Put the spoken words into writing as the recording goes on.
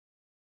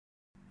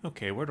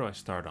Okay, where do I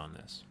start on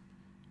this?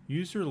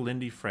 User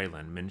Lindy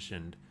Freyland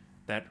mentioned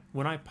that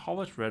when I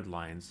polish red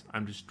lines,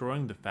 I'm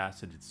destroying the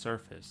faceted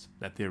surface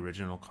that the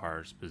original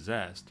cars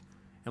possessed,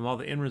 and while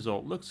the end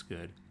result looks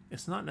good,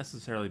 it's not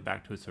necessarily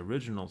back to its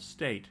original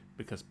state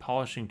because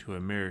polishing to a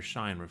mirror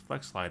shine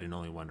reflects light in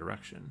only one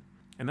direction.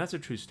 And that's a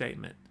true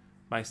statement.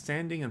 By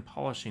sanding and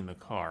polishing the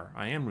car,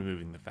 I am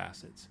removing the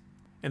facets.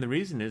 And the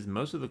reason is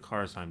most of the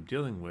cars I'm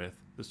dealing with,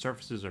 the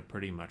surfaces are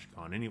pretty much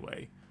gone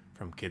anyway,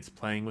 from kids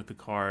playing with the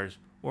cars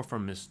or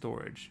from missed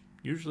storage.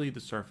 Usually the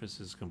surface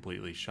is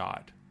completely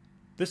shot.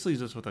 This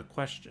leaves us with a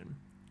question.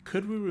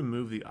 Could we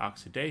remove the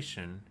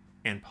oxidation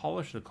and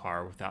polish the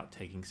car without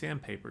taking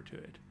sandpaper to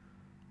it?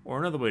 Or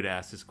another way to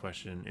ask this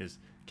question is,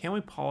 can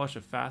we polish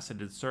a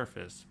faceted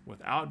surface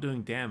without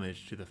doing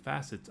damage to the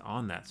facets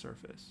on that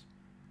surface?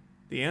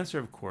 The answer,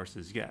 of course,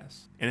 is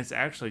yes. And it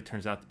actually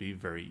turns out to be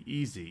very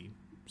easy.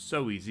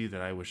 So easy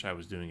that I wish I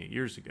was doing it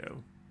years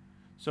ago.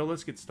 So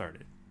let's get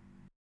started.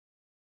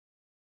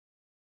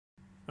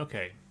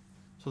 Okay,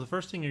 so the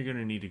first thing you're going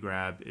to need to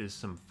grab is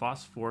some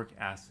phosphoric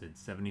acid,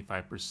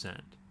 75%.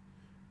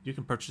 You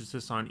can purchase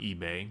this on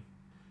eBay.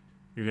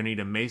 You're going to need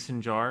a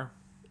mason jar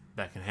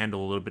that can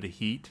handle a little bit of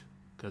heat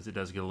because it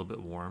does get a little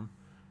bit warm.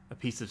 A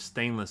piece of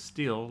stainless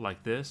steel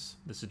like this.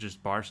 This is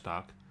just bar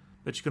stock.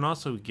 But you can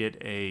also get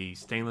a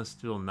stainless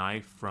steel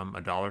knife from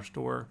a dollar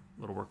store.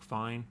 It'll work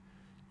fine.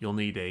 You'll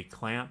need a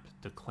clamp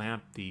to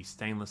clamp the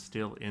stainless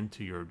steel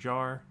into your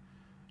jar.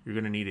 You're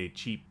going to need a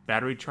cheap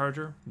battery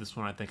charger. This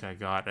one I think I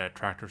got at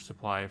Tractor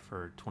Supply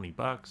for 20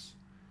 bucks.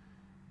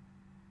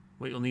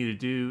 What you'll need to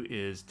do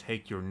is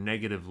take your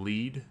negative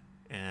lead,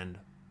 and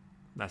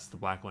that's the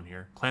black one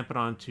here, clamp it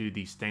onto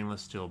the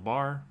stainless steel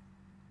bar.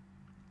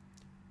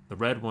 The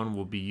red one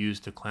will be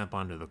used to clamp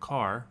onto the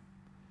car,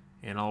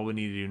 and all we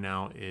need to do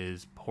now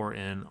is pour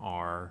in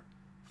our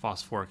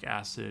phosphoric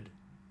acid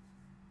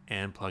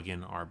and plug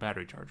in our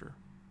battery charger.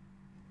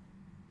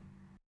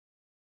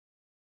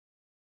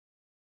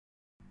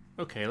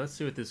 Okay, let's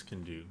see what this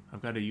can do.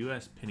 I've got a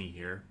US penny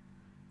here.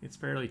 It's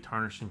fairly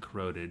tarnished and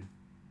corroded.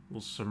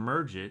 We'll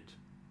submerge it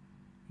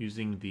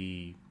using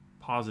the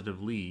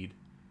positive lead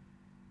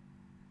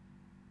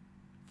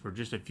for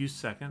just a few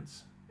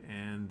seconds,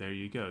 and there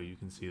you go. You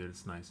can see that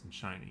it's nice and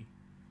shiny.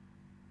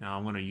 Now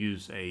I'm going to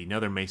use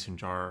another mason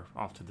jar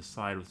off to the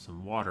side with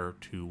some water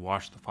to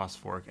wash the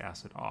phosphoric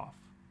acid off.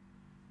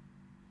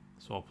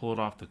 So I'll pull it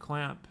off the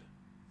clamp,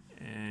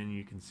 and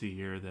you can see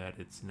here that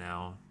it's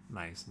now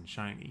nice and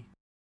shiny.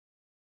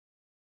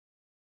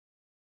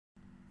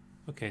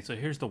 Okay, so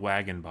here's the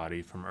wagon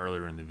body from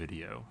earlier in the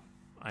video.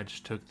 I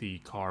just took the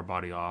car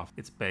body off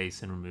its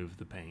base and removed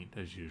the paint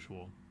as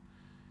usual.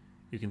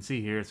 You can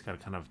see here it's got a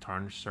kind of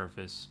tarnished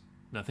surface.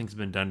 Nothing's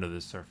been done to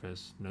this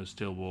surface. No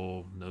steel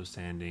wool, no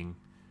sanding.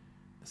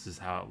 This is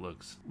how it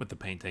looks with the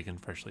paint taken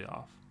freshly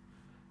off.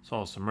 So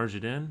I'll submerge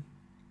it in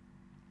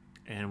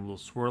and we'll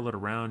swirl it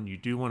around. You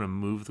do want to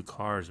move the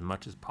car as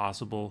much as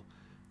possible.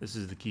 This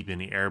is to keep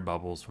any air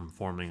bubbles from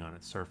forming on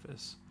its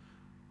surface.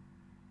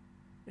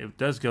 It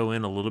does go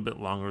in a little bit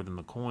longer than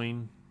the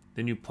coin.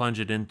 Then you plunge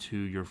it into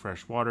your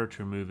fresh water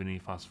to remove any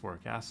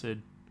phosphoric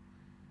acid.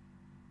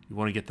 You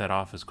want to get that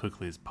off as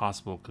quickly as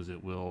possible because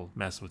it will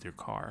mess with your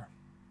car.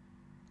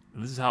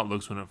 And this is how it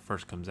looks when it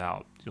first comes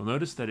out. You'll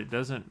notice that it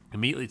doesn't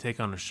immediately take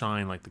on a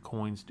shine like the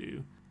coins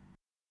do.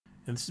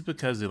 And this is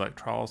because the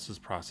electrolysis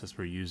process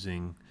we're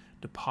using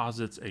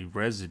deposits a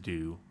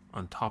residue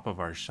on top of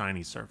our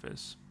shiny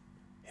surface,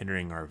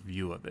 hindering our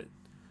view of it.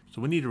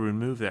 So we need to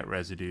remove that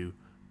residue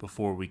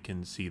before we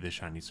can see the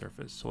shiny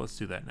surface. So let's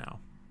do that now.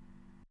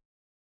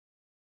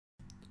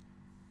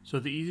 So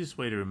the easiest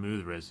way to remove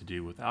the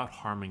residue without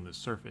harming the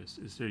surface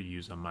is to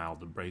use a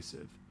mild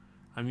abrasive.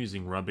 I'm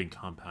using rubbing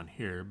compound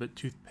here, but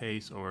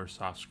toothpaste or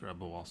soft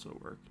scrub will also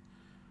work.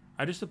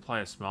 I just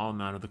apply a small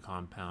amount of the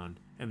compound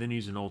and then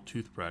use an old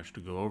toothbrush to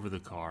go over the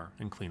car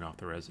and clean off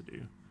the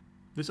residue.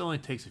 This only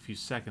takes a few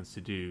seconds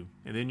to do,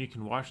 and then you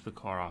can wash the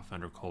car off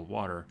under cold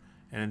water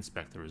and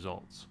inspect the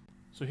results.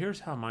 So here's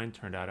how mine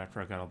turned out after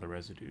I got all the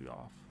residue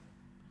off.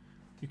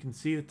 You can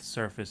see that the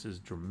surface is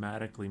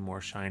dramatically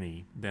more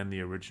shiny than the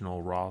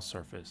original raw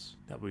surface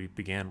that we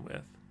began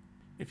with.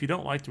 If you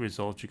don't like the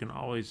results, you can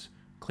always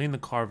clean the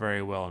car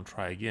very well and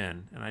try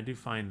again, and I do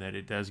find that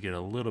it does get a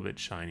little bit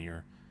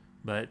shinier,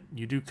 but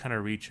you do kind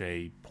of reach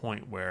a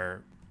point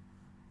where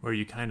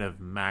you kind of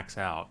max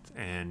out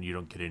and you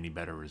don't get any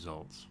better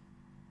results.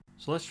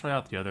 So let's try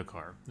out the other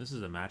car. This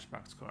is a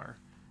Matchbox car,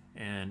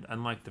 and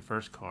unlike the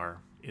first car,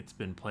 it's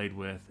been played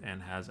with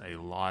and has a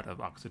lot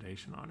of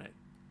oxidation on it.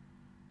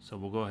 So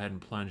we'll go ahead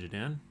and plunge it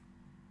in.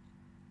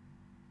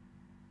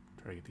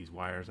 Try to get these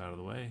wires out of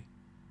the way.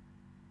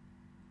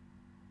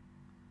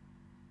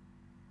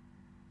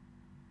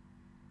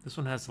 This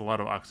one has a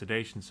lot of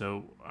oxidation,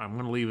 so I'm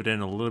going to leave it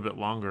in a little bit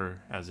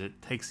longer as it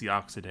takes the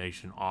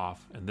oxidation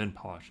off and then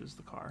polishes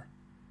the car.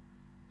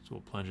 So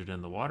we'll plunge it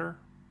in the water.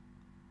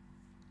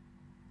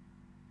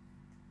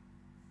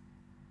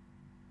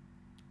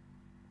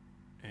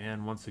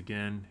 And once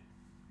again,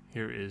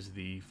 here is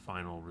the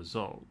final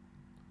result.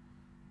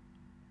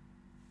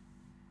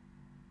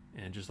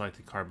 And just like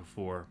the car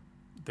before,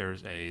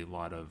 there's a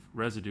lot of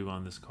residue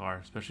on this car,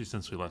 especially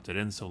since we left it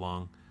in so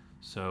long.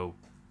 So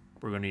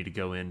we're going to need to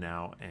go in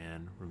now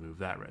and remove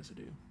that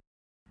residue.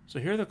 So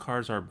here the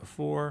cars are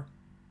before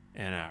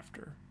and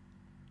after.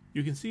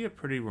 You can see a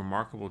pretty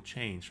remarkable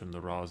change from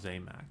the raw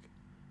Zamac.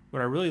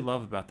 What I really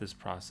love about this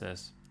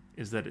process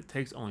is that it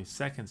takes only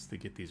seconds to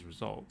get these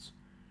results.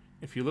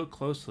 If you look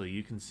closely,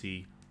 you can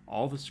see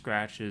all the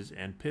scratches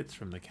and pits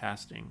from the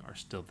casting are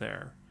still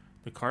there.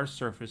 The car's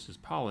surface is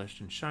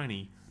polished and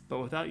shiny, but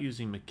without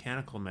using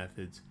mechanical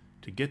methods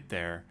to get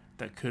there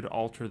that could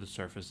alter the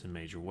surface in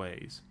major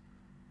ways.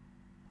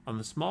 On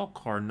the small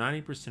car,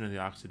 90% of the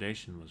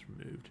oxidation was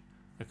removed.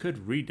 I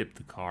could re-dip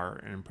the car,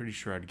 and I'm pretty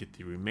sure I'd get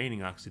the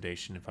remaining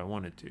oxidation if I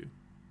wanted to.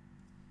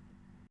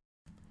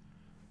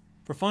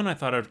 For fun, I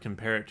thought I'd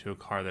compare it to a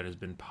car that has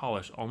been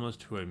polished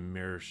almost to a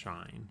mirror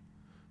shine.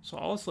 So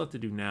all it's left to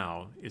do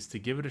now is to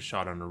give it a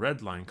shot on a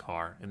Redline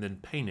car and then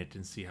paint it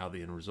and see how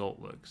the end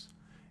result looks.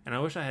 And I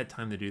wish I had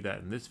time to do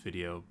that in this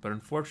video, but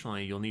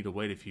unfortunately you'll need to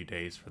wait a few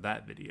days for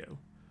that video.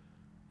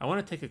 I want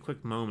to take a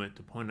quick moment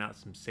to point out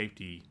some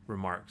safety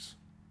remarks.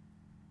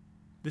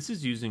 This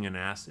is using an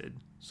acid,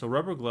 so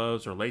rubber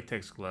gloves or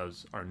latex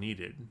gloves are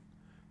needed.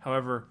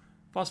 However,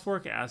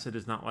 phosphoric acid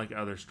is not like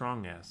other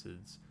strong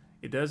acids.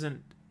 It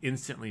doesn't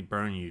instantly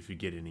burn you if you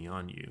get any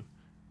on you,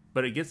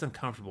 but it gets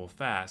uncomfortable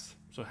fast,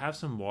 so have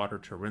some water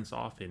to rinse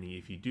off any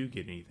if you do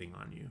get anything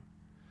on you.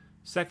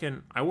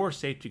 Second, I wore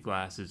safety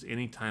glasses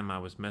anytime I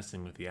was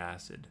messing with the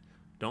acid.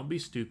 Don't be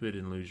stupid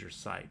and lose your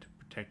sight.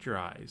 Protect your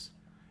eyes.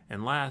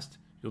 And last,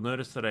 you'll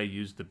notice that I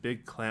used the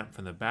big clamp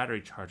from the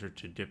battery charger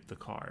to dip the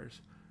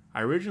cars.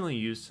 I originally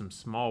used some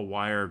small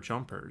wire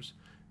jumpers.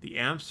 The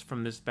amps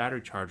from this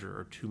battery charger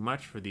are too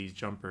much for these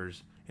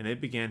jumpers, and they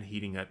began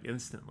heating up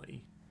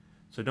instantly.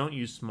 So don't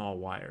use small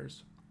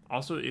wires.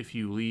 Also, if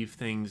you leave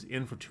things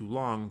in for too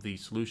long, the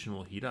solution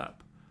will heat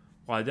up.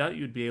 While I doubt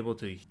you'd be able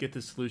to get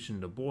the solution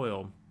to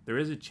boil, there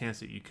is a chance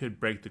that you could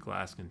break the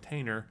glass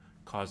container,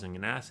 causing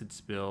an acid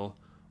spill,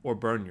 or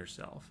burn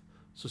yourself.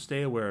 So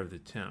stay aware of the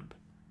temp.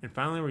 And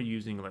finally, we're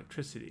using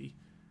electricity.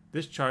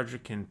 This charger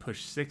can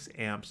push 6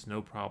 amps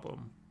no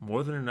problem,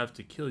 more than enough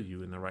to kill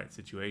you in the right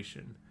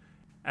situation.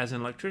 As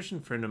an electrician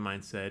friend of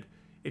mine said,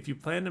 if you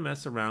plan to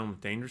mess around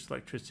with dangerous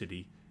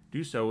electricity,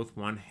 do so with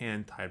one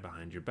hand tied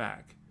behind your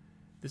back.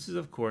 This is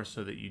of course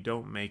so that you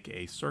don't make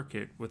a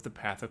circuit with the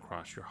path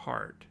across your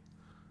heart.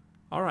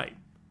 Alright,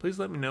 please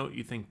let me know what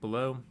you think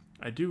below.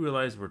 I do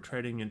realize we're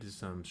treading into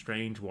some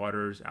strange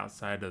waters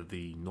outside of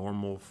the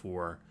normal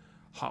for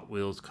Hot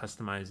Wheels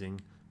customizing,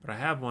 but I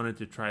have wanted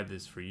to try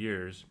this for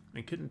years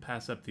and couldn't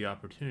pass up the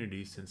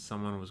opportunity since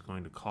someone was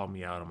going to call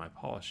me out on my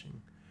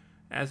polishing,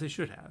 as they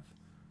should have.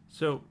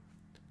 So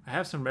I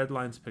have some red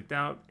lines picked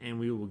out and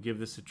we will give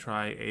this a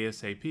try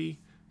ASAP.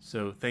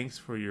 So thanks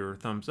for your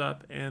thumbs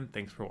up and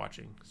thanks for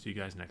watching. See you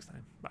guys next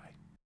time. Bye.